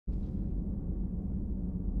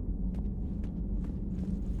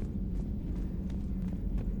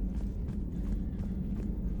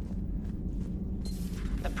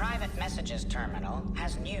messages terminal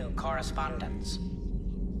has new correspondence.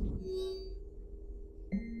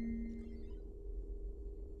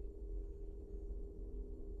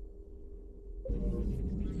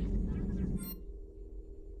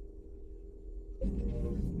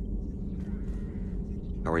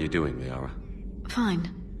 How are you doing, Liara? Fine.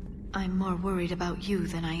 I'm more worried about you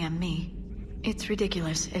than I am me. It's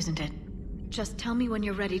ridiculous, isn't it? Just tell me when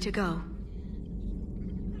you're ready to go.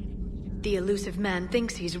 The elusive man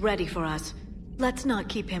thinks he's ready for us. Let's not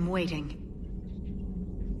keep him waiting.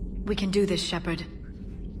 We can do this, Shepard.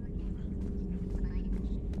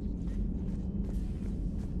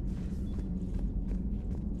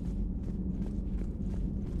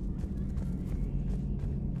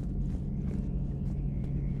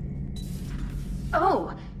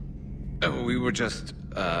 Oh! We were just,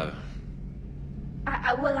 I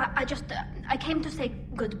came to say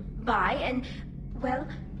goodbye, and, well...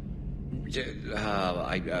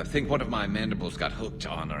 I think one of my mandibles got hooked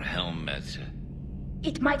on her helmet.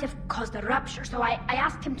 It might have caused a rupture, so I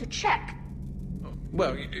asked him to check.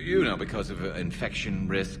 Well, you know, because of infection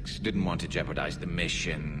risks, didn't want to jeopardize the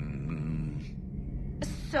mission.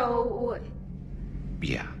 So...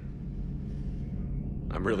 Yeah.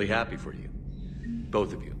 I'm really happy for you.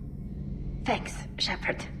 Both of you. Thanks,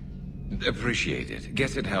 Shepard. Appreciate it.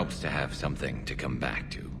 Guess it helps to have something to come back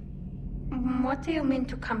to. What do you mean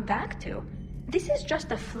to come back to? This is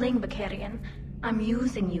just a fling, Bakarian. I'm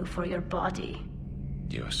using you for your body.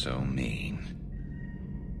 You're so mean.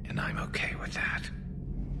 And I'm okay with that.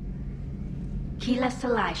 Heal us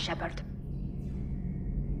alive, Shepard.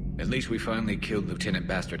 At least we finally killed Lieutenant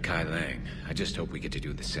Bastard Kai Lang. I just hope we get to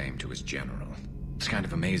do the same to his general. It's kind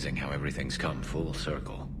of amazing how everything's come full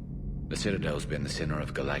circle. The Citadel's been the center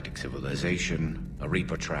of galactic civilization, a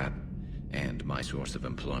Reaper trap, and my source of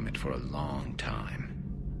employment for a long time.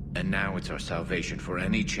 And now it's our salvation for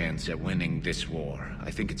any chance at winning this war.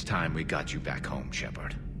 I think it's time we got you back home,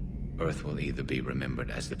 Shepard. Earth will either be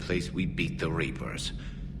remembered as the place we beat the Reapers,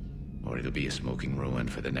 or it'll be a smoking ruin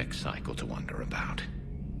for the next cycle to wonder about.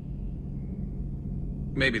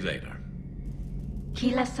 Maybe later.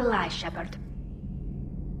 Heal us alive, Shepard.